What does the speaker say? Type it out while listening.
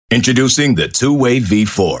Introducing the Two-Way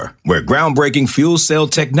V4, where groundbreaking fuel cell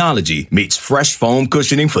technology meets fresh foam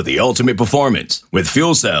cushioning for the ultimate performance. With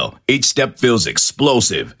Fuel Cell, each step feels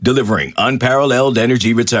explosive, delivering unparalleled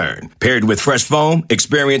energy return. Paired with fresh foam,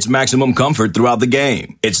 experience maximum comfort throughout the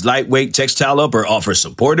game. Its lightweight textile upper offers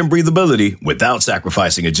support and breathability without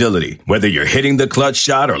sacrificing agility. Whether you're hitting the clutch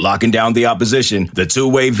shot or locking down the opposition, the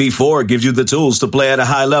Two-Way V4 gives you the tools to play at a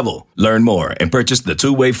high level. Learn more and purchase the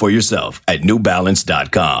Two-Way for yourself at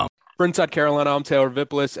newbalance.com. For Inside Carolina, I'm Taylor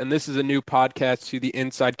Vippolis, and this is a new podcast to the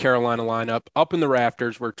Inside Carolina lineup. Up in the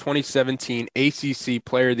rafters, where 2017 ACC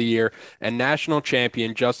Player of the Year and national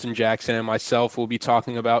champion Justin Jackson and myself will be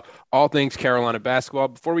talking about all things Carolina basketball.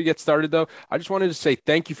 Before we get started, though, I just wanted to say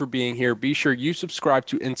thank you for being here. Be sure you subscribe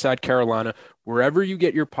to Inside Carolina wherever you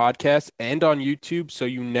get your podcasts and on YouTube so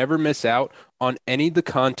you never miss out on any of the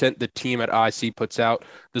content the team at IC puts out.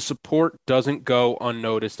 The support doesn't go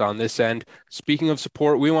unnoticed on this end. Speaking of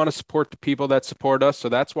support, we want to support the people that support us, so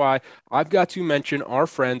that's why I've got to mention our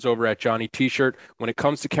friends over at Johnny T-Shirt. When it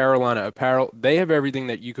comes to Carolina apparel, they have everything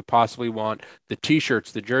that you could possibly want. The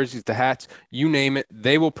T-shirts, the jerseys, the hats, you name it,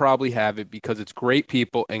 they will probably have it because it's great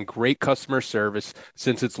people and great customer service.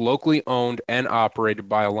 Since it's locally owned and operated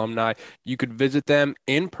by alumni, you could visit them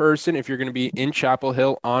in person if you're going to be in Chapel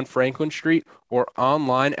Hill on Franklin Street, or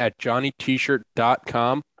online at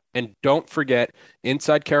johnnytshirt.com. And don't forget,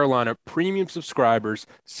 Inside Carolina premium subscribers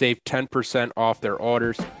save 10% off their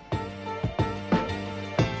orders.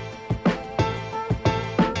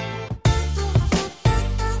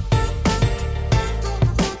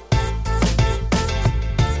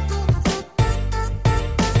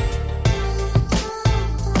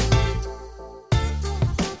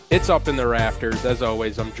 It's Up in the Rafters. As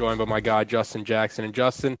always, I'm joined by my guy, Justin Jackson. And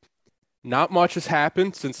Justin, not much has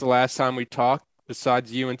happened since the last time we talked,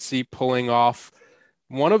 besides UNC pulling off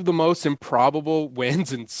one of the most improbable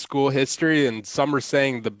wins in school history, and some are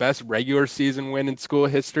saying the best regular season win in school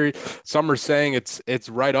history. Some are saying it's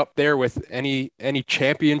right up there with any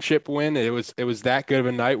championship win. It was that good of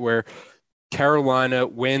a night where Carolina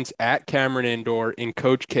wins at Cameron Indoor in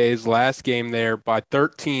Coach K's last game there by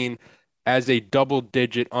 13 as a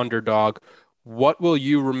double-digit underdog. What will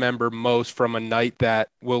you remember most from a night that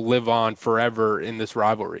will live on forever in this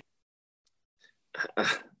rivalry?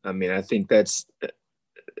 I mean, I think that's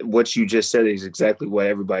what you just said is exactly what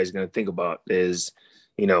everybody's going to think about is,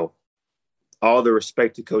 all the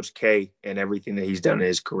respect to Coach K and everything that he's done in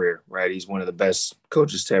his career, right? He's one of the best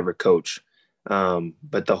coaches to ever coach.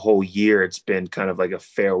 But the whole year, it's been kind of like a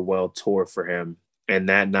farewell tour for him. And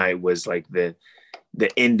that night was like the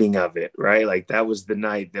ending of it, right? Like that was the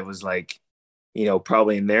night that was like,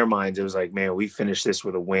 probably in their minds, it was like, man, we finished this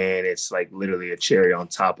with a win. It's like literally a cherry on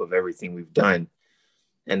top of everything we've done.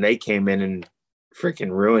 And they came in and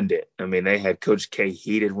freaking ruined it. I mean, they had Coach K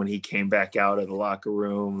heated when he came back out of the locker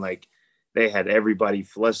room. Like they had everybody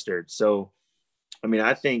flustered. So, I mean,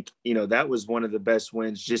 I think, that was one of the best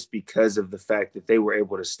wins just because of the fact that they were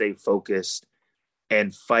able to stay focused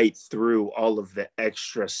and fight through all of the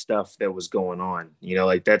extra stuff that was going on.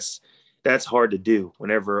 Like that's hard to do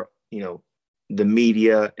whenever, the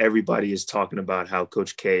media, everybody is talking about how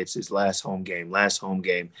Coach K, it's his last home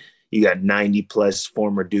game. You got 90 plus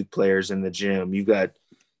former Duke players in the gym. You got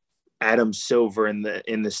Adam Silver in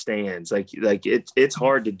the stands. Like it's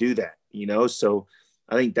hard to do that, So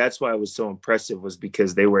I think that's why it was so impressive, was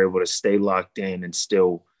because they were able to stay locked in and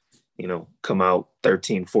still, come out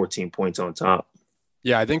 13, 14 points on top.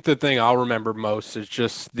 Yeah, I think the thing I'll remember most is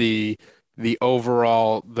just the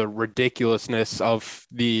overall, the ridiculousness of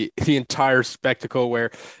the entire spectacle, where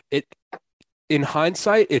in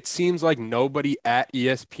hindsight, it seems like nobody at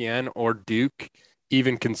ESPN or Duke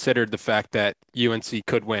even considered the fact that UNC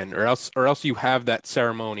could win, or else you have that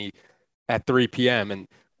ceremony at 3 p.m. And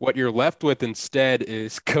what you're left with instead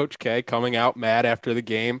is Coach K coming out mad after the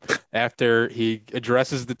game, after he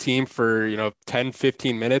addresses the team for, 10,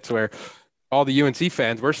 15 minutes, where all the UNC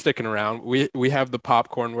fans, we're sticking around. We have the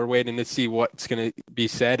popcorn. We're waiting to see what's going to be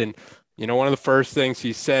said. And, one of the first things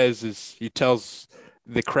he says is he tells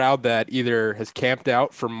the crowd that either has camped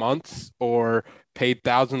out for months or paid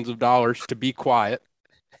thousands of dollars to be quiet.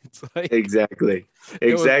 It's like, exactly.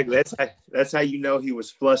 That's how he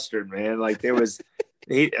was flustered, man. Like there was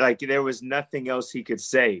there was nothing else he could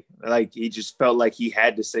say. Like he just felt like he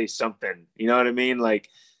had to say something. You know what I mean? Like,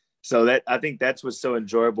 so that I think that's what's so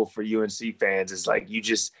enjoyable for UNC fans is like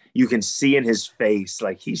you can see in his face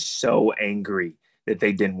like he's so angry that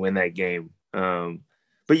they didn't win that game.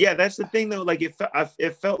 But yeah, that's the thing though. Like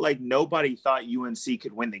it felt like nobody thought UNC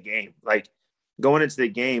could win the game. Like going into the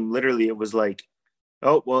game, literally it was like,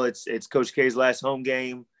 oh well, it's Coach K's last home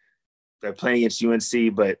game. they're playing against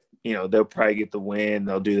UNC, but they'll probably get the win.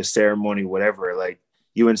 They'll do the ceremony, whatever. Like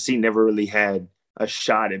UNC never really had a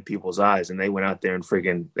shot in people's eyes, and they went out there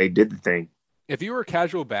and they did the thing. If you were a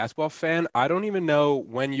casual basketball fan, I don't even know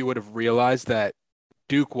when you would have realized that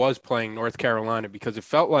Duke was playing North Carolina, because it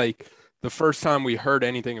felt like the first time we heard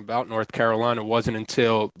anything about North Carolina wasn't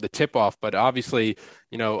until the tip-off. But obviously,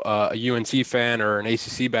 a UNC fan or an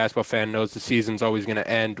ACC basketball fan knows the season's always going to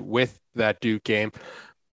end with that Duke game.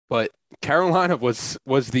 But Carolina was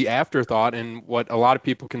the afterthought in what a lot of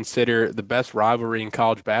people consider the best rivalry in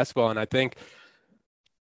college basketball. And I think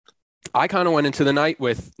I kind of went into the night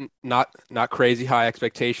with not crazy high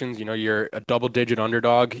expectations. You're a double-digit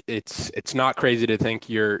underdog. It's not crazy to think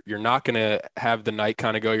you're not going to have the night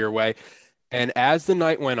kind of go your way. And as the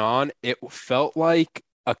night went on, it felt like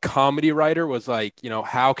a comedy writer was like,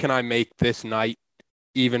 how can I make this night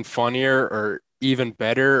even funnier or even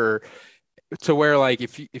better, or to where, like,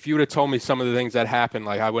 if you would have told me some of the things that happened,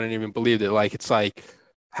 like, I wouldn't even believe it. Like, it's like,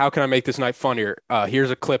 how can I make this night funnier?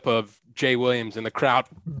 Here's a clip of Jay Williams in the crowd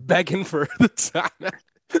begging for the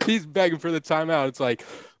timeout. He's begging for the timeout. It's like,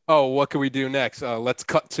 oh, what can we do next? Let's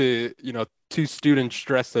cut to, two students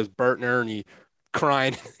dressed as Bert and Ernie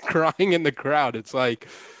crying in the crowd. It's like,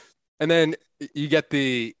 and then you get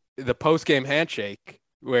the post-game handshake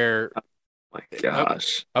where, oh my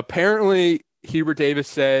gosh, apparently Hubert Davis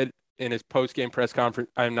said in his post-game press conference,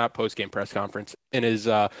 not post-game press conference, in his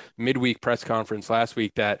midweek press conference last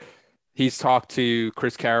week, that he's talked to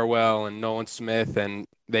Chris Carrawell and Nolan Smith, and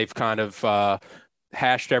they've kind of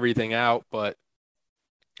hashed everything out. But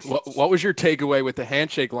what was your takeaway with the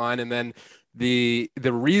handshake line, and then the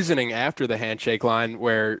reasoning after the handshake line,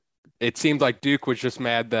 where it seemed like Duke was just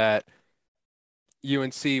mad that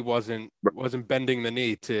UNC wasn't bending the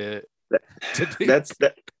knee to Duke?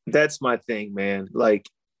 That's my thing, man. Like,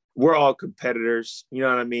 we're all competitors. You know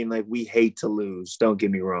what I mean? Like, we hate to lose. Don't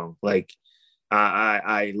get me wrong. Like,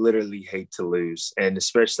 I literally hate to lose. And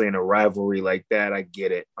especially in a rivalry like that, I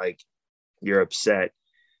get it. Like, you're upset.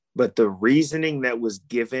 But the reasoning that was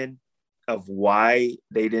given of why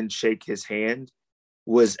they didn't shake his hand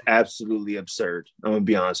was absolutely absurd. I'm going to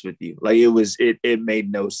be honest with you. Like, it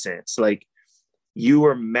made no sense. Like, you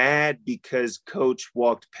were mad because coach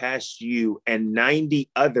walked past you and 90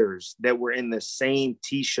 others that were in the same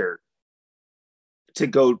t-shirt to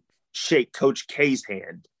go shake Coach K's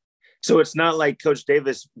hand. So it's not like Coach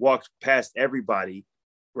Davis walked past everybody,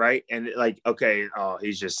 right? And like, okay,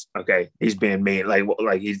 he's being mean.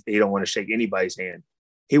 Like he don't want to shake anybody's hand.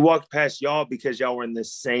 He walked past y'all because y'all were in the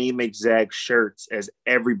same exact shirts as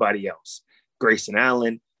everybody else. Grayson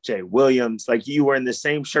Allen, Jay Williams, like, you were in the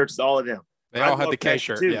same shirts as all of them. They all had the K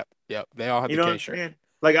shirt. Yep. They all had the K shirt.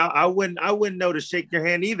 Like, I wouldn't know to shake your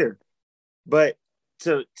hand either. But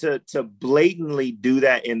to blatantly do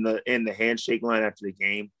that in the handshake line after the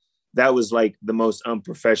game, that was like the most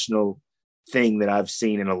unprofessional thing that I've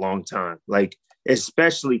seen in a long time. Like,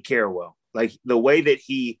 especially Carrawell. Like, the way that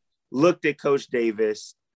he looked at Coach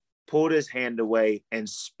Davis, pulled his hand away, and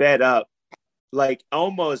sped up, like,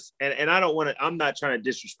 almost. And I don't want to. I'm not trying to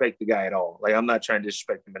disrespect the guy at all. Like, I'm not trying to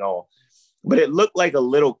disrespect him at all. But it looked like a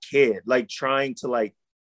little kid, like, trying to, like,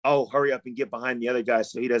 oh, hurry up and get behind the other guy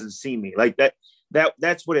so he doesn't see me. Like,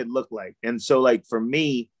 that's what it looked like. And so, like, for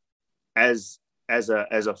me, as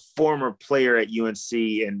a former player at UNC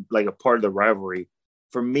and, like, a part of the rivalry,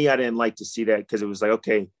 for me, I didn't like to see that, because it was like,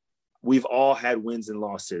 okay, we've all had wins and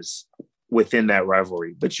losses within that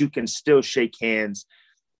rivalry, but you can still shake hands,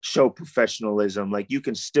 show professionalism. Like, you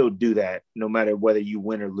can still do that no matter whether you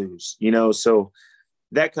win or lose, So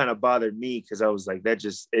that kind of bothered me, because I was like,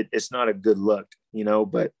 it's not a good look,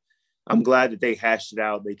 but I'm glad that they hashed it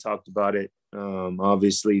out. They talked about it.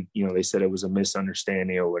 Obviously, they said it was a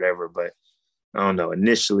misunderstanding or whatever, but I don't know.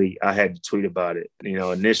 Initially, I had to tweet about it.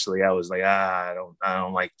 Initially I was like, I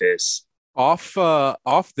don't like this.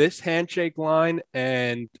 Off this handshake line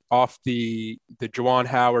and off the Juwan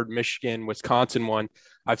Howard, Michigan, Wisconsin one,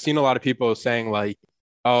 I've seen a lot of people saying, like,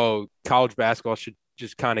 oh, college basketball should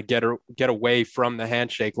just kind of get away from the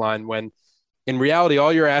handshake line, when in reality,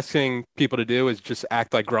 all you're asking people to do is just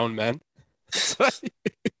act like grown men.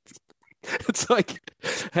 It's like,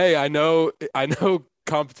 hey, I know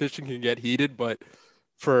competition can get heated, but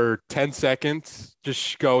for 10 seconds,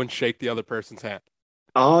 just go and shake the other person's hand.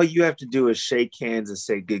 All you have to do is shake hands and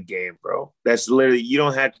say good game, bro. That's literally, you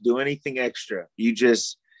don't have to do anything extra. You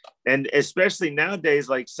just, and especially nowadays,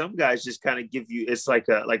 like, some guys just kind of give you, it's like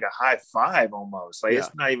a high five almost. Like,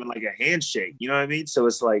 It's not even like a handshake. You know what I mean? So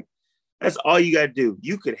it's like, that's all you got to do.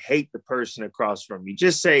 You could hate the person across from you.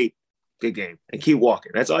 Just say good game and keep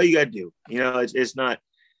walking. That's all you got to do. It's not,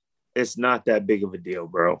 It's not that big of a deal,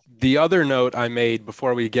 bro. The other note I made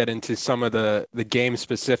before we get into some of the game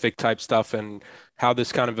specific type stuff and how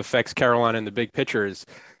this kind of affects Carolina in the big picture is,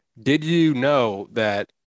 did you know that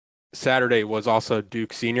Saturday was also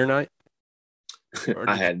Duke senior night?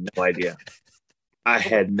 I had no idea. I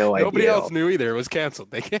had no idea. Nobody else knew either. It was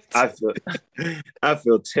canceled. They canceled. I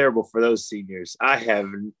feel terrible for those seniors. I had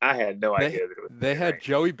no idea that it was. They had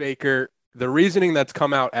Joey Baker. The reasoning that's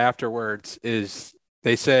come out afterwards is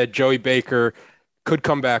they said Joey Baker could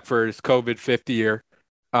come back for his COVID 50 year.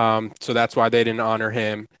 So that's why they didn't honor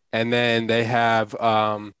him. And then they have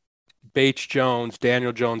Bates Jones,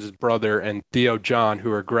 Daniel Jones's brother, and Theo John,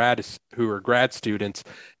 who are grad students,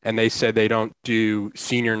 and they said they don't do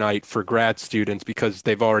senior night for grad students because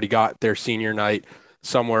they've already got their senior night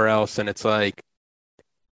somewhere else. And it's like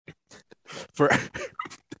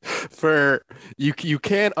for you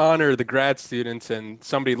can't honor the grad students and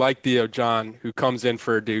somebody like Theo John who comes in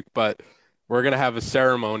for Duke, but we're gonna have a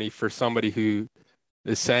ceremony for somebody who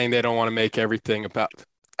is saying they don't want to make everything about.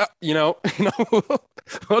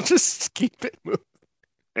 We'll just keep it moving.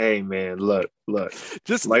 Hey man, look. I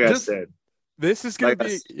said, this is gonna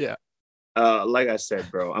be like I said,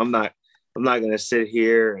 bro. I'm not gonna sit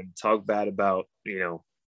here and talk bad about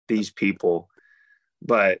these people,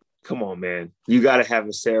 but come on, man, you got to have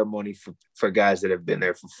a ceremony for guys that have been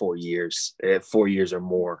there for 4 years, 4 years or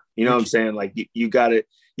more. You know what I'm saying? Like you got to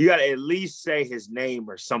at least say his name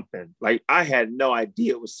or something. Like I had no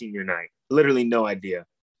idea it was senior night. Literally no idea.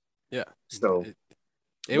 Yeah. So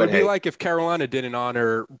it would be like if Carolina didn't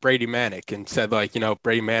honor Brady Manick and said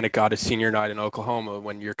Brady Manick got his senior night in Oklahoma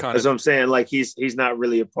when you're kind of. That's what I'm saying. Like he's not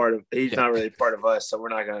really not really part of us. So we're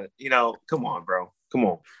not gonna. Come on, bro. Come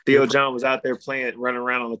on. Theo John was out there running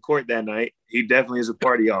around on the court that night. He definitely is a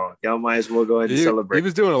part of y'all. Y'all might as well go ahead and celebrate. He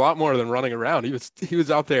was doing a lot more than running around. He was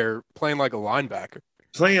out there playing like a linebacker.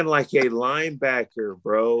 Playing like a linebacker,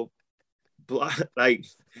 bro. Like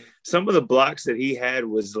some of the blocks that he had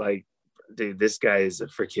was like, dude, this guy is a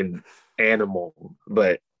freaking animal.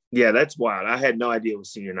 But yeah, that's wild. I had no idea it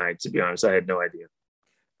was senior night, to be honest. I had no idea.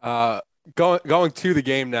 Going to the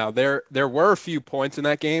game now, there were a few points in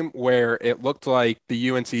that game where it looked like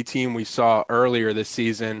the UNC team we saw earlier this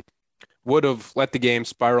season would have let the game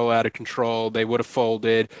spiral out of control. They would have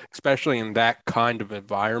folded, especially in that kind of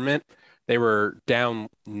environment. They were down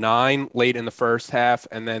 9 late in the first half,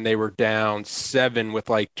 and then they were down 7 with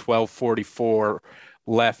like 12:44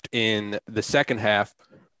 left in the second half.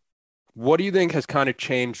 What do you think has kind of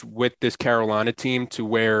changed with this Carolina team to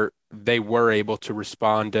where they were able to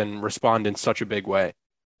respond in such a big way?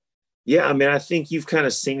 Yeah, I mean, I think you've kind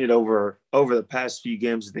of seen it over the past few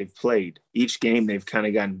games that they've played. Each game they've kind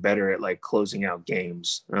of gotten better at like closing out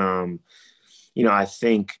games. I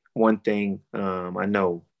think one thing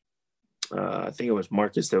I think it was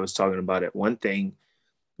Marcus that was talking about it. One thing,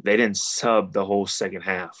 they didn't sub the whole second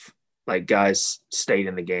half. Like guys stayed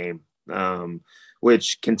in the game,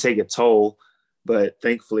 which can take a toll, but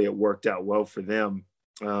thankfully it worked out well for them.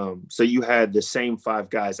 So you had the same 5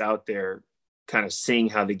 guys out there kind of seeing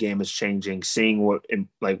how the game is changing, seeing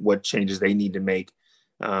what changes they need to make.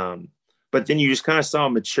 But then you just kind of saw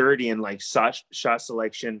maturity in like shot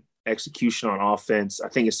selection, execution on offense. I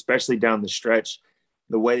think especially down the stretch,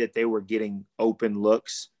 the way that they were getting open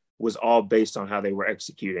looks was all based on how they were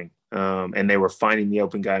executing. And they were finding the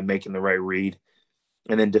open guy, making the right read.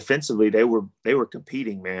 And then defensively, they were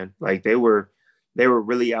competing, man. Like they were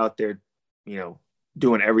really out there,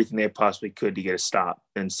 doing everything they possibly could to get a stop.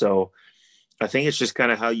 And so I think it's just kind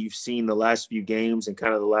of how you've seen the last few games and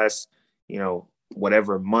kind of the last,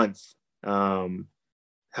 whatever month,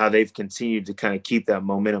 how they've continued to kind of keep that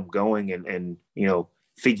momentum going and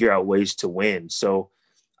figure out ways to win. So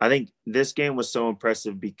I think this game was so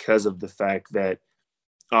impressive because of the fact that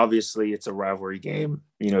obviously it's a rivalry game.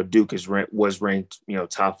 Duke was ranked,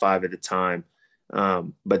 top 5 at the time.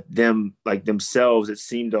 But themselves, it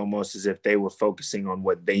seemed almost as if they were focusing on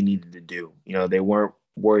what they needed to do. They weren't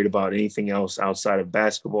worried about anything else outside of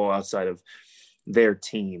basketball, outside of their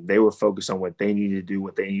team. They were focused on what they needed to do,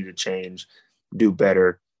 what they needed to change, do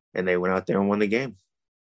better. And they went out there and won the game.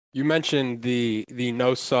 You mentioned the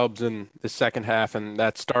no subs in the second half, and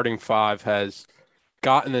that starting 5 has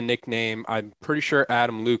gotten the nickname. I'm pretty sure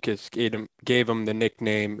Adam Lucas gave him the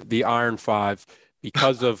nickname, the Iron 5,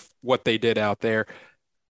 because of what they did out there.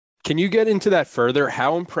 Can you get into that further?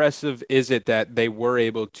 How impressive is it that they were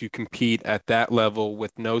able to compete at that level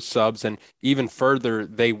with no subs? And even further,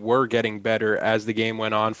 they were getting better as the game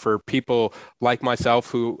went on. For people like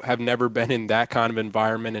myself who have never been in that kind of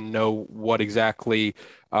environment and know what exactly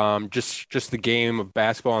just the game of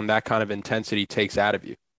basketball and that kind of intensity takes out of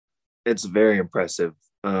you. It's very impressive.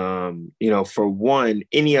 For one,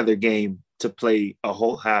 any other game to play a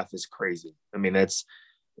whole half is crazy. I mean, that's,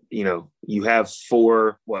 you have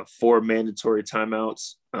four mandatory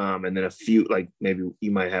timeouts, and then a few, like maybe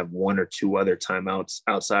you might have one or two other timeouts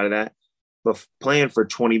outside of that. But playing for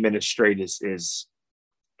 20 minutes straight is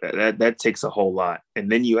that takes a whole lot.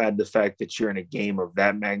 And then you add the fact that you're in a game of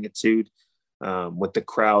that magnitude, with the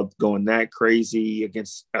crowd going that crazy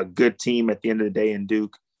against a good team at the end of the day in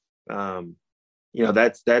Duke.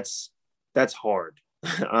 That's hard.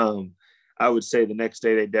 I would say the next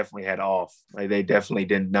day they definitely had off. Like they definitely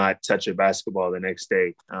did not touch a basketball the next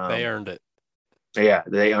day. They earned it. Yeah,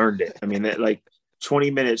 they earned it. I mean, like 20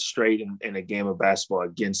 minutes straight in a game of basketball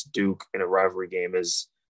against Duke in a rivalry game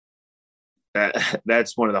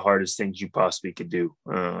that's one of the hardest things you possibly could do.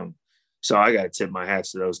 So I got to tip my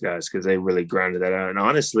hats to those guys because they really grounded that out. And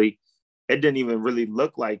honestly, it didn't even really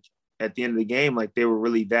look like at the end of the game like they were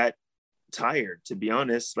really that tired, to be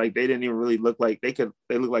honest. Like they didn't even really look like they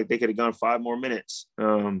looked like they could have gone 5 more minutes.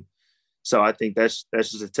 So I think that's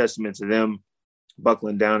just a testament to them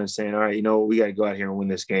buckling down and saying, all right, we got to go out here and win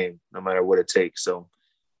this game no matter what it takes. So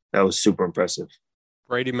that was super impressive.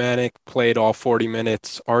 Brady Manek played all 40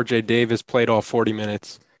 minutes. RJ Davis played all 40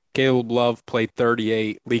 minutes. Caleb Love played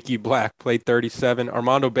 38. Leaky Black played 37.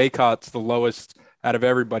 Armando Bacot's the lowest out of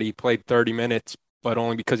everybody. He played 30 minutes, but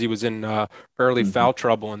only because he was in early foul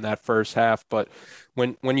trouble in that first half. But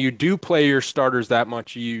when you do play your starters that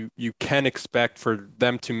much, you can expect for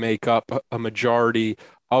them to make up a majority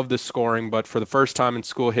of the scoring. But for the first time in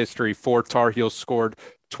school history, 4 Tar Heels scored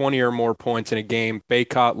 20 or more points in a game.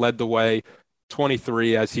 Bacot led the way,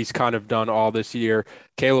 23, as he's kind of done all this year.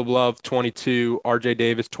 Caleb Love, 22. RJ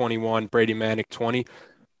Davis, 21. Brady Manek, 20.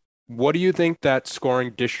 What do you think that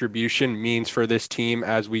scoring distribution means for this team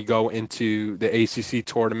as we go into the ACC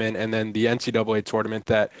tournament and then the NCAA tournament,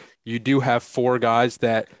 that you do have 4 guys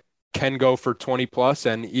that can go for 20 plus,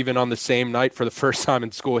 and even on the same night for the first time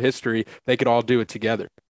in school history, they could all do it together?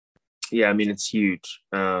 Yeah, I mean, it's huge.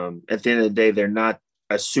 At the end of the day, they're not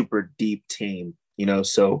a super deep team,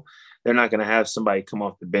 so they're not going to have somebody come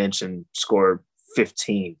off the bench and score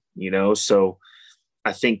 15, So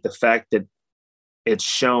I think the fact that it's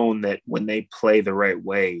shown that when they play the right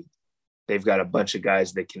way, they've got a bunch of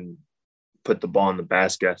guys that can put the ball in the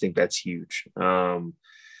basket. I think that's huge. I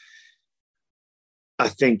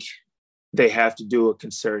think they have to do a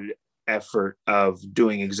concerted effort of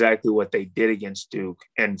doing exactly what they did against Duke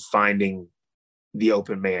and finding the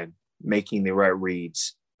open man, making the right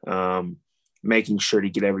reads, making sure to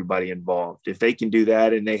get everybody involved. If they can do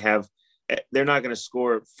that, and they're not going to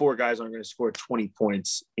score, 4 guys aren't going to score 20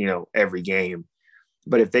 points, every game.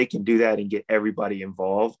 But if they can do that and get everybody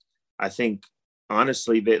involved, I think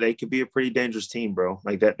honestly that they could be a pretty dangerous team, bro.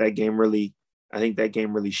 Like that game really, I think that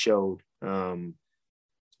game really showed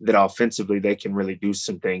that offensively they can really do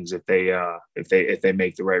some things if they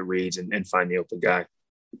make the right reads and find the open guy.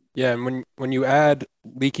 Yeah, and when you add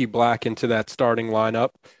Leaky Black into that starting lineup,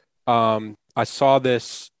 I saw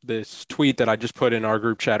this tweet that I just put in our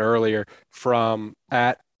group chat earlier from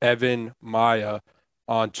 @Evan Maya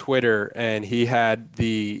on Twitter, and he had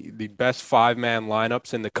the best 5-man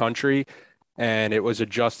lineups in the country, and it was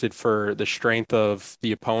adjusted for the strength of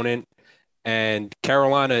the opponent. And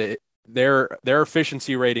Carolina, their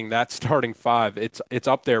efficiency rating, that starting 5, it's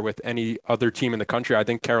up there with any other team in the country. I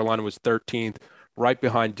think Carolina was 13th, right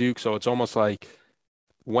behind Duke. So it's almost like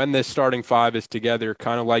when this starting 5 is together,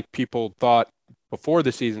 kind of like people thought before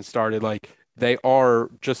the season started, like they are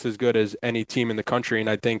just as good as any team in the country. And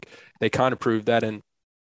I think they kind of proved that. And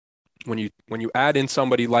when you add in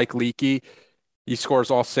somebody like Leaky, he scores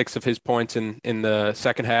all 6 of his points in the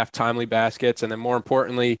second half, timely baskets. And then more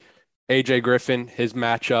importantly, AJ Griffin, his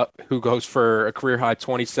matchup, who goes for a career high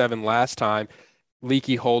 27 last time.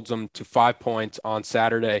 Leaky holds them to 5 points on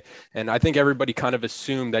Saturday. And I think everybody kind of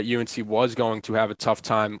assumed that UNC was going to have a tough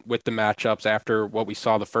time with the matchups after what we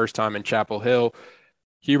saw the first time in Chapel Hill.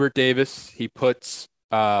 Hubert Davis, he puts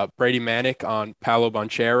Brady Manek on Paolo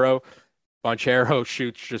Banchero. Banchero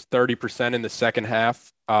shoots just 30% in the second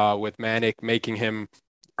half, with Manek making him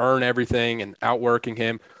earn everything and outworking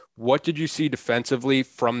him. What did you see defensively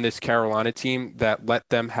from this Carolina team that let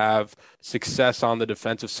them have success on the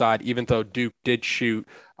defensive side, even though Duke did shoot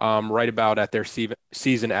right about at their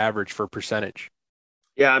season average for percentage?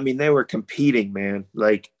 Yeah, I mean, they were competing, man.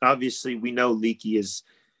 Like, obviously, we know Leaky is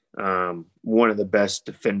one of the best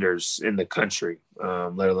defenders in the country,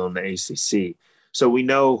 let alone the ACC. So we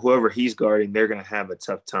know whoever he's guarding, they're going to have a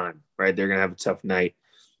tough time, right? They're going to have a tough night.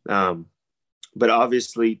 But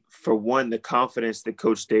obviously, for one, the confidence that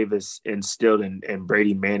Coach Davis instilled in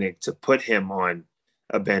Brady Manek to put him on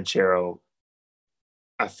a Banchero,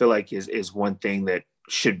 I feel like is one thing that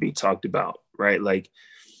should be talked about, right? Like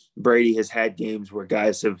Brady has had games where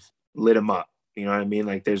guys have lit him up. You know what I mean?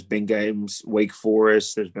 Like there's been games, Wake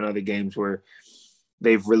Forest, there's been other games where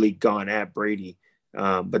they've really gone at Brady.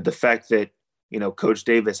 But the fact that, Coach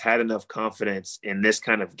Davis had enough confidence in this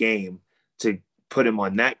kind of game to put him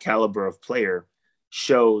on that caliber of player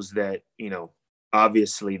shows that,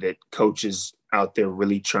 obviously that coaches out there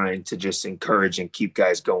really trying to just encourage and keep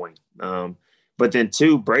guys going. But then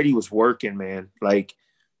too, Brady was working, man. Like,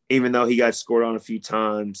 even though he got scored on a few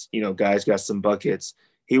times, guys got some buckets,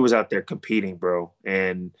 he was out there competing, bro.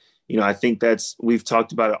 And, I think we've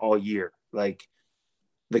talked about it all year. Like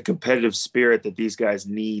the competitive spirit that these guys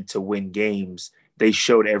need to win games, they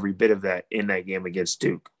showed every bit of that in that game against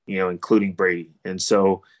Duke, including Brady. And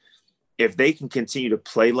so if they can continue to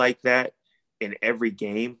play like that in every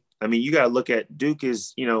game, I mean, you got to look at Duke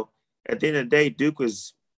is, at the end of the day, Duke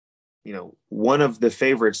was, one of the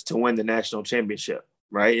favorites to win the national championship.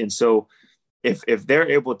 Right. And so if they're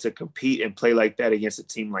able to compete and play like that against a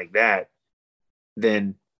team like that,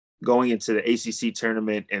 then going into the ACC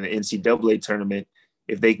tournament and the NCAA tournament,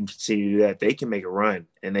 if they can continue to do that, they can make a run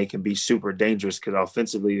and they can be super dangerous because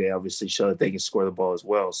offensively, they obviously show that they can score the ball as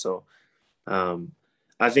well. So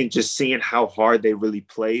I think just seeing how hard they really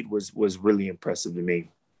played was really impressive to me.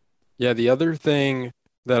 Yeah, the other thing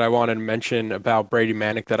that I wanted to mention about Brady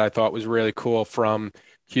Manek that I thought was really cool from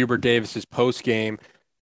Hubert Davis's post game,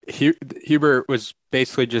 Hubert was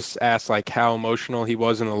basically just asked like how emotional he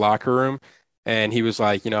was in the locker room. And he was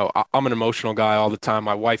like, I'm an emotional guy all the time.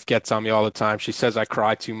 My wife gets on me all the time. She says I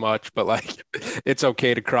cry too much, but like, it's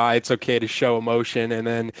okay to cry. It's okay to show emotion. And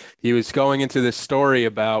then he was going into this story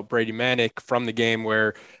about Brady Manek from the game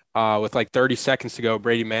where, with like 30 seconds to go,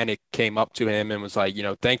 Brady Manek came up to him and was like,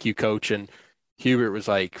 thank you, coach. And Hubert was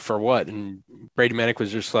like, for what? And Brady Manek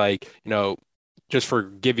was just like, just for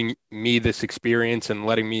giving me this experience and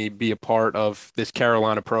letting me be a part of this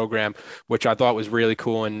Carolina program, which I thought was really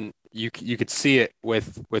cool. And you could see it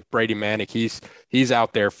with Brady Manek. He's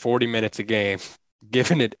out there 40 minutes a game,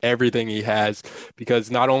 giving it everything he has, because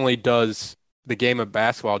not only does the game of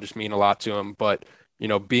basketball just mean a lot to him, but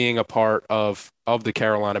being a part of the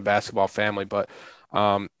Carolina basketball family. But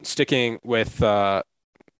sticking with the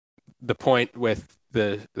point with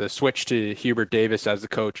the switch to Hubert Davis as the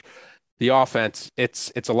coach, the offense,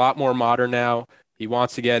 it's a lot more modern now. He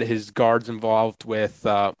wants to get his guards involved with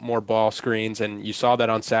more ball screens, and you saw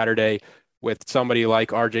that on Saturday with somebody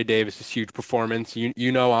like R.J. Davis's huge performance.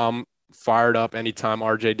 I'm fired up anytime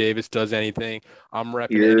R.J. Davis does anything. I'm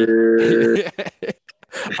repping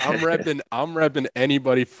I'm repping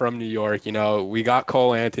anybody from New York. We got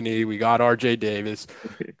Cole Anthony, we got R.J. Davis.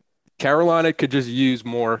 Carolina could just use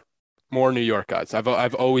more New York guys.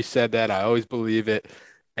 I've always said that. I always believe it,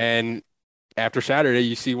 and after Saturday,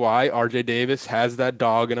 you see why RJ Davis has that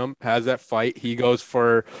dog in him, has that fight. He goes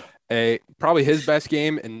for probably his best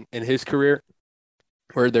game in his career,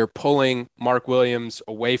 where they're pulling Mark Williams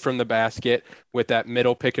away from the basket with that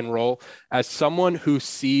middle pick and roll. As someone who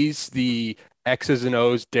sees the X's and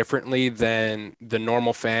O's differently than the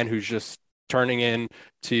normal fan who's just turning in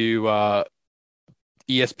to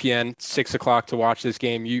ESPN 6 o'clock to watch this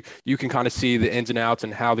game, you can kind of see the ins and outs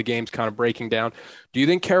and how the game's kind of breaking down. Do you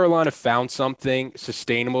think Carolina found something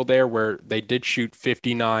sustainable there where they did shoot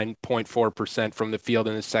 59.4% from the field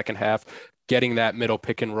in the second half, getting that middle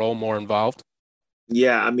pick and roll more involved?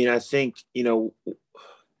 Yeah, I mean, I think,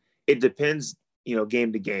 it depends,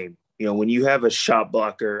 game to game. When you have a shot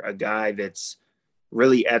blocker, a guy that's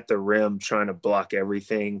really at the rim trying to block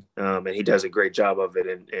everything, and he does a great job of it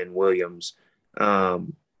in Williams,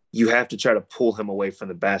 you have to try to pull him away from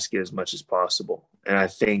the basket as much as possible. And I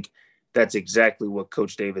think that's exactly what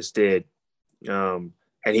Coach Davis did. And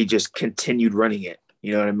he just continued running it.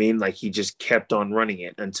 You know what I mean? Like he just kept on running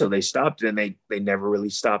it until they stopped it, and they never really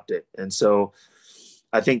stopped it. And so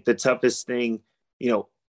I think the toughest thing,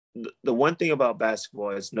 the one thing about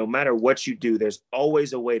basketball is no matter what you do, there's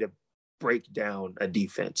always a way to break down a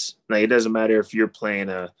defense. Like it doesn't matter if you're playing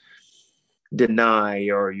a deny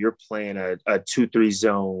or you're playing a 2-3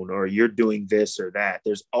 zone or you're doing this or that.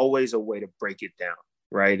 There's always a way to break it down,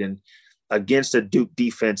 right? And against a Duke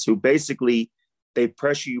defense who basically they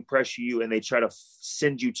pressure you, and they try to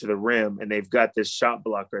send you to the rim, and they've got this shot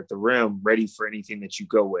blocker at the rim ready for anything that you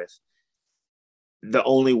go with. The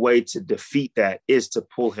only way to defeat that is to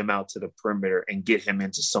pull him out to the perimeter and get him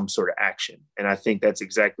into some sort of action. And I think that's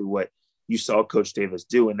exactly what you saw Coach Davis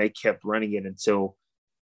do, and they kept running it until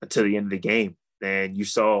the end of the game. And you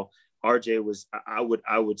saw RJ was, I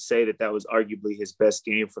would say that was arguably his best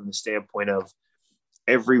game from the standpoint of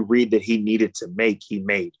every read that he needed to make, he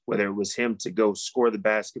made, whether it was him to go score the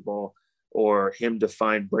basketball or him to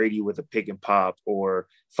find Brady with a pick and pop or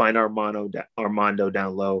find Armando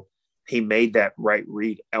down low. He made that right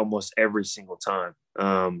read almost every single time.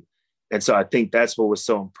 And so I think that's what was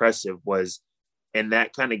so impressive was in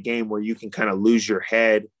that kind of game where you can kind of lose your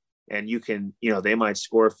head and you can, they might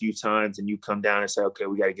score a few times and you come down and say, okay,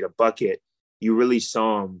 we got to get a bucket. You really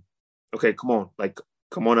saw him. Okay, come on,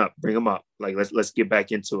 come on up, bring him up. Let's get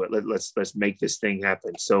back into it. Let's make this thing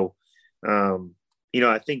happen. So,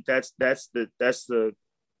 I think that's the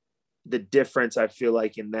difference I feel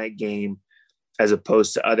like in that game as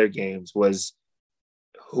opposed to other games was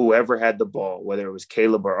whoever had the ball, whether it was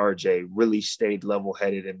Caleb or RJ, really stayed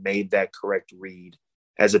level-headed and made that correct read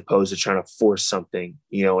as opposed to trying to force something,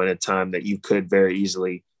 in a time that you could very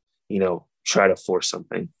easily, try to force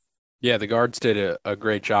something. Yeah, the guards did a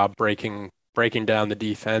great job breaking down the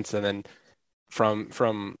defense, and then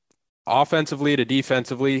from offensively to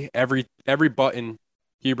defensively, every button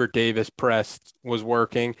Hubert Davis pressed was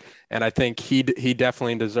working, and I think he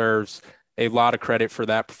definitely deserves a lot of credit for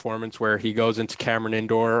that performance where he goes into Cameron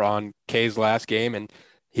Indoor on K's last game and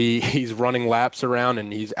he's running laps around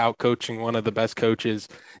and he's out coaching one of the best coaches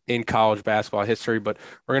in college basketball history. But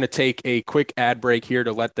we're going to take a quick ad break here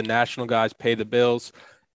to let the national guys pay the bills.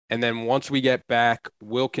 And then once we get back,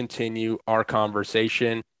 we'll continue our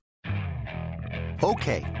conversation.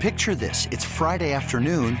 Okay, picture this. It's Friday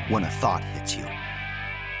afternoon when a thought hits you.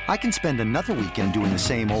 I can spend another weekend doing the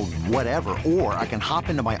same old whatever, or I can hop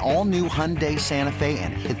into my all-new Hyundai Santa Fe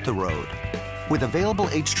and hit the road. With available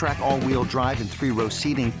H-Track all-wheel drive and 3-row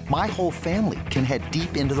seating, my whole family can head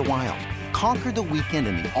deep into the wild. Conquer the weekend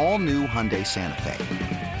in the all-new Hyundai Santa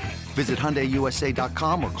Fe. Visit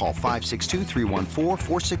HyundaiUSA.com or call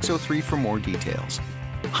 562-314-4603 for more details.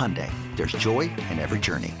 Hyundai, there's joy in every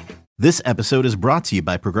journey. This episode is brought to you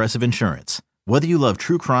by Progressive Insurance. Whether you love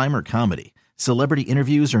true crime or comedy, celebrity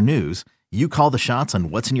interviews or news, you call the shots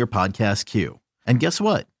on what's in your podcast queue. And guess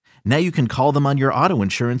what? Now you can call them on your auto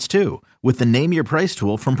insurance too with the Name Your Price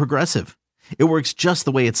tool from Progressive. It works just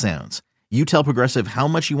the way it sounds. You tell Progressive how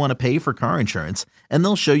much you want to pay for car insurance, and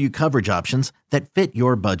they'll show you coverage options that fit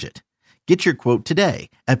your budget. Get your quote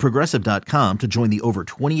today at Progressive.com to join the over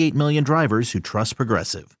 28 million drivers who trust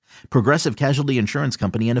Progressive. Progressive Casualty Insurance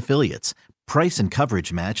Company and Affiliates. Price and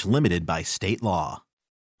coverage match limited by state law.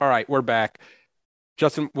 All right, we're back.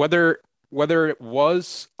 Justin, whether it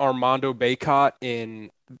was Armando Bacot in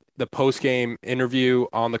the post-game interview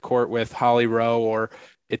on the court with Holly Rowe or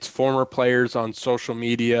it's former players on social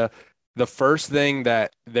media, the first thing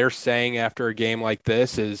that they're saying after a game like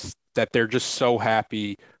this is that they're just so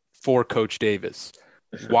happy for Coach Davis.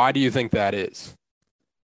 Why do you think that is?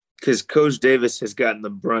 Because Coach Davis has gotten the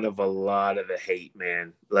brunt of a lot of the hate,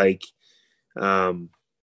 man.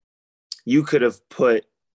 You could have put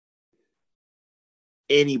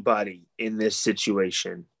anybody in this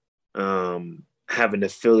situation having to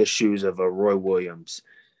fill the shoes of a Roy Williams,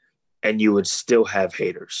 and you would still have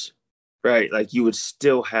haters, right? You would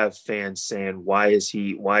still have fans saying, why is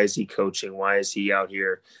he coaching? Why is he out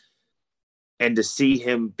here? And to see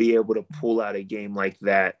him be able to pull out a game like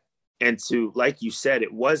that, and to, like you said,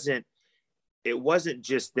 it wasn't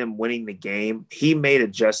just them winning the game. He made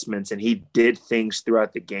adjustments and he did things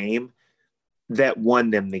throughout the game that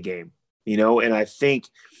won them the game, and I think,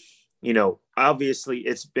 obviously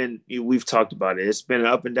we've talked about it. It's been an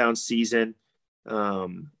up and down season.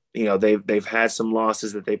 They've had some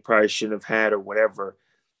losses that they probably shouldn't have had or whatever.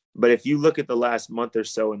 But if you look at the last month or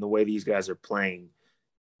so and the way these guys are playing,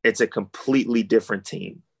 it's a completely different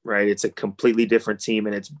team, right? It's a completely different team.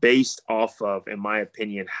 And it's based off of, in my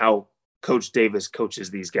opinion, how Coach Davis coaches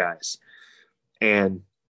these guys. And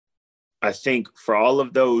I think for all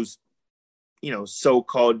of those,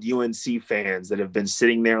 so-called UNC fans that have been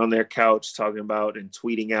sitting there on their couch talking about and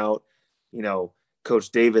tweeting out,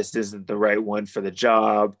 Coach Davis isn't the right one for the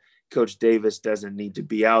job. Coach Davis doesn't need to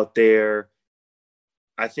be out there.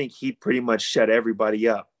 I think he pretty much shut everybody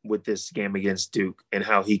up with this game against Duke and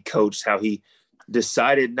how he coached, how he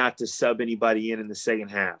decided not to sub anybody in the second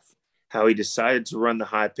half, how he decided to run the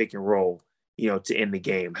high pick and roll, to end the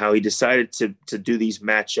game, how he decided to do these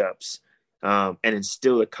matchups. And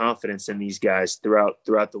instill the confidence in these guys throughout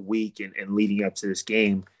the week and leading up to this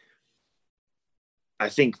game. I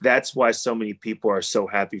think that's why so many people are so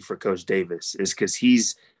happy for Coach Davis, is because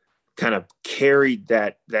he's kind of carried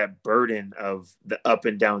that burden of the up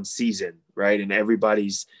and down season, right? And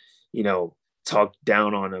everybody's, talked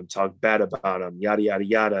down on him, talked bad about him, yada, yada,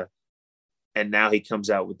 yada. And now he comes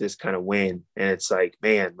out with this kind of win. And it's like,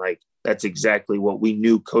 man, that's exactly what we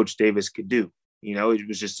knew Coach Davis could do. You know, it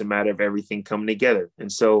was just a matter of everything coming together.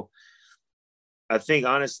 And so I think,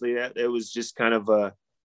 honestly, that it was just kind of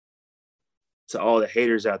to all the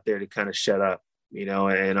haters out there to kind of shut up, you know,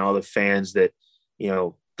 and all the fans that, you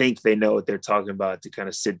know, think they know what they're talking about, to kind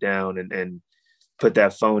of sit down and put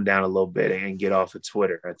that phone down a little bit and get off of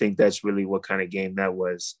Twitter. I think that's really what kind of game that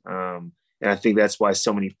was. And I think that's why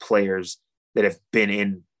so many players that have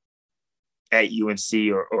been at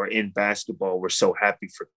UNC or in basketball were so happy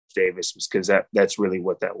for Davis, was because that's really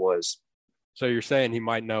what that was. So you're saying he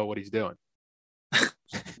might know what he's doing?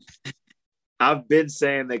 I've been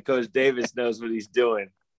saying that Coach Davis knows what he's doing.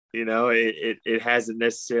 You know, it hasn't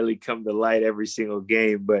necessarily come to light every single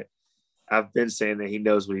game, but I've been saying that he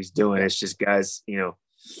knows what he's doing. It's just, guys, you know,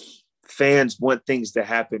 fans want things to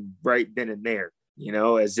happen right then and there, you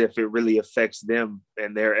know, as if it really affects them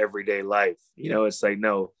and their everyday life. You know, it's like,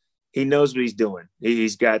 no, he knows what he's doing.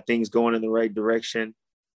 He's got things going in the right direction.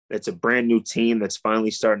 It's a brand new team that's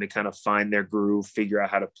finally starting to kind of find their groove, figure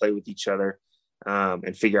out how to play with each other,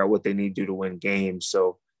 and figure out what they need to do to win games.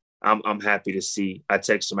 So I'm happy to see. I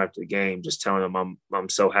texted him after the game, just telling him I'm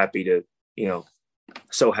so happy to, you know,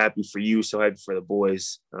 so happy for you, so happy for the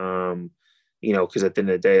boys. You know, because at the end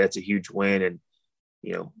of the day, that's a huge win, and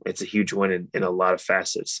you know, it's a huge win in a lot of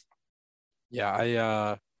facets.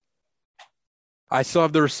 Yeah, I still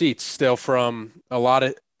have the receipts still from a lot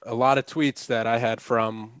of tweets that I had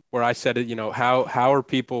from where I said, you know, how are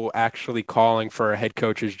people actually calling for a head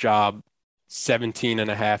coach's job 17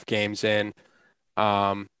 and a half games in?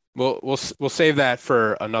 We'll save that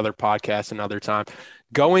for another podcast another time.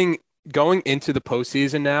 Going into the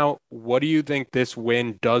postseason now, what do you think this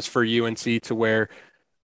win does for UNC, to where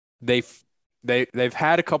they've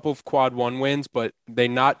had a couple of quad one wins, but they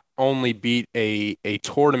not only beat a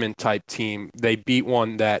tournament type team, they beat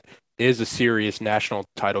one that is a serious national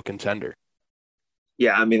title contender?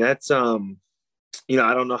 Yeah, I mean, that's you know,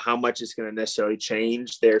 I don't know how much it's going to necessarily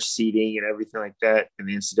change their seeding and everything like that in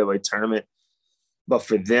the NCAA tournament, but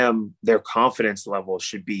for them, their confidence level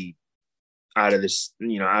should be out of this,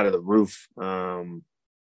 you know, out of the roof,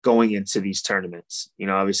 going into these tournaments. You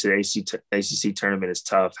know, obviously the ACC tournament is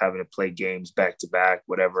tough, having to play games back to back,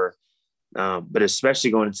 whatever. But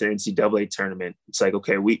especially going into the NCAA tournament, it's like,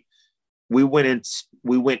 okay, we went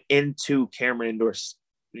into Cameron Indoor,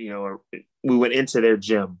 you know, or we went into their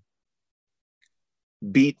gym,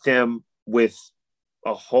 beat them with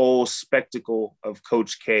a whole spectacle of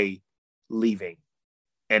Coach K leaving,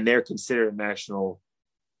 and they're considered a national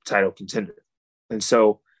title contender. And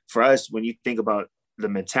so for us, when you think about the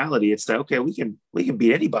mentality, it's like, okay, we can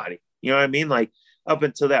beat anybody. You know what I mean? Like, up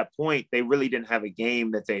until that point, they really didn't have a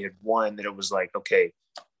game that they had won that it was like, okay,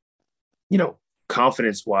 you know,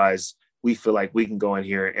 confidence wise, we feel like we can go in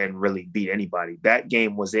here and really beat anybody. That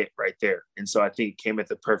game was it right there. And so I think it came at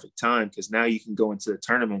the perfect time, because now you can go into the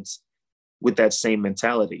tournaments with that same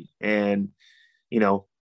mentality. And, you know,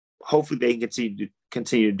 hopefully they can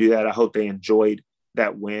continue to do that. I hope they enjoyed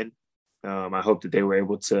that win. I hope that they were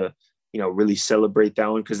able to, you know, really celebrate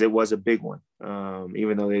that one, because it was a big one.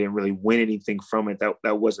 Even though they didn't really win anything from it,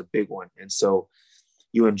 that was a big one. And so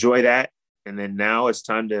you enjoy that. And then now it's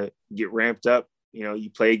time to get ramped up. You know, you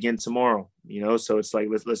play again tomorrow, you know, so it's like,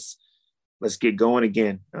 let's get going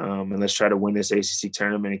again. And let's try to win this ACC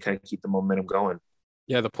tournament and kind of keep the momentum going.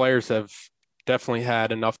 Yeah, the players have definitely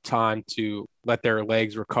had enough time to let their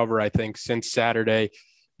legs recover, I think, since Saturday,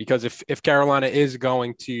 because if Carolina is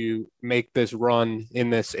going to make this run in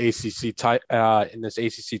this ACC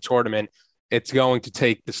tournament, it's going to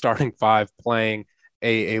take the starting five playing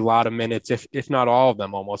a lot of minutes, if not all of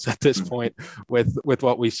them almost at this point, with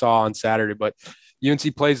what we saw on Saturday. But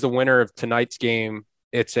UNC plays the winner of tonight's game.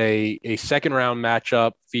 It's a second round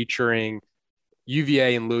matchup featuring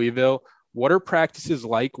UVA and Louisville. What are practices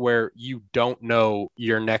like where you don't know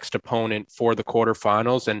your next opponent for the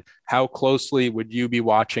quarterfinals, and how closely would you be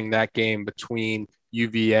watching that game between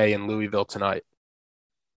UVA and Louisville tonight?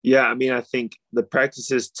 Yeah, I mean, I think the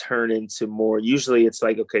practices turn into more, usually it's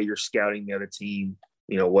like, okay, you're scouting the other team,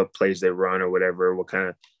 you know, what plays they run or whatever, what kind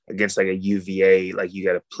of, against like a UVA, like you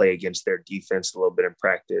got to play against their defense a little bit in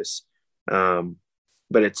practice.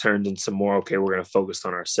 But it turned into more, okay, we're going to focus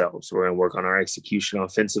on ourselves. We're going to work on our execution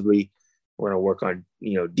offensively. We're going to work on,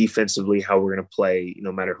 you know, defensively, how we're going to play,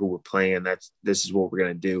 no matter who we're playing. This is what we're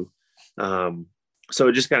going to do. So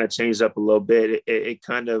it just kind of changed up a little bit. It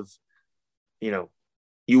kind of, you know,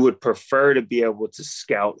 you would prefer to be able to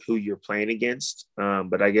scout who you're playing against.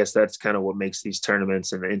 But I guess that's kind of what makes these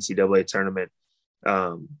tournaments and the NCAA tournament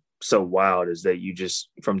so wild, is that you just,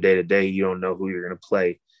 from day to day, you don't know who you're going to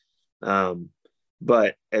play.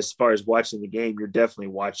 But as far as watching the game, you're definitely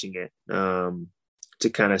watching it to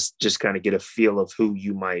kind of get a feel of who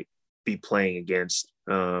you might be playing against.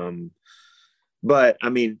 But I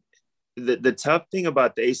mean, the tough thing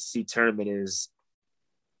about the ACC tournament is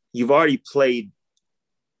you've already played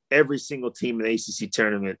every single team in the ACC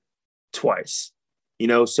tournament twice,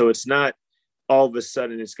 so it's not all of a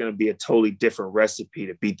sudden it's going to be a totally different recipe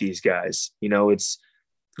to beat these guys. It's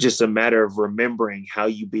just a matter of remembering how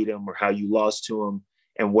you beat them or how you lost to them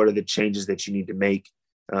and what are the changes that you need to make.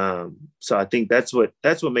 So I think that's what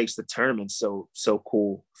makes the tournament so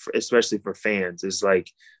cool, especially for fans, is like,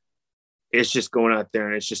 it's just going out there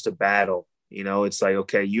and it's just a battle. It's like,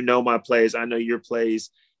 okay, my plays, I know your plays.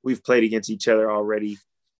 We've played against each other already.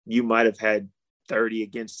 You might have had 30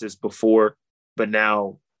 against us before, but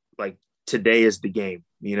now like today is the game,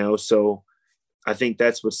 So I think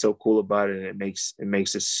that's what's so cool about it. And it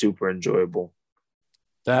makes it super enjoyable.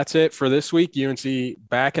 That's it for this week. UNC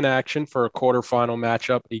back in action for a quarterfinal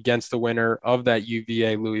matchup against the winner of that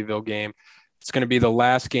UVA Louisville game. It's going to be the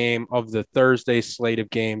last game of the Thursday slate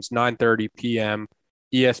of games, 9:30 p.m.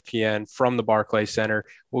 ESPN from the Barclays Center.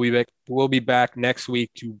 We'll be back next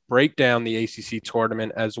week to break down the ACC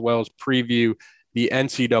tournament as well as preview the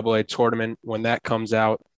NCAA tournament when that comes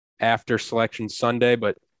out after Selection Sunday.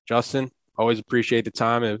 But Justin, always appreciate the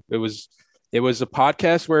time. It was a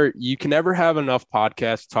podcast where you can never have enough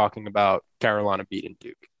podcasts talking about Carolina beating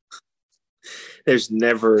Duke. There's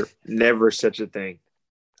never such a thing.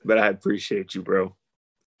 But I appreciate you, bro.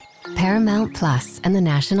 Paramount Plus and the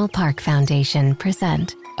National Park Foundation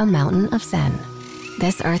present A Mountain of Zen.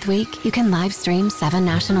 This Earth Week, you can live stream 7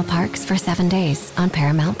 national parks for 7 days on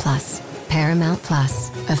Paramount Plus. Paramount Plus,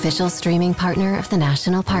 official streaming partner of the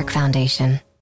National Park Foundation.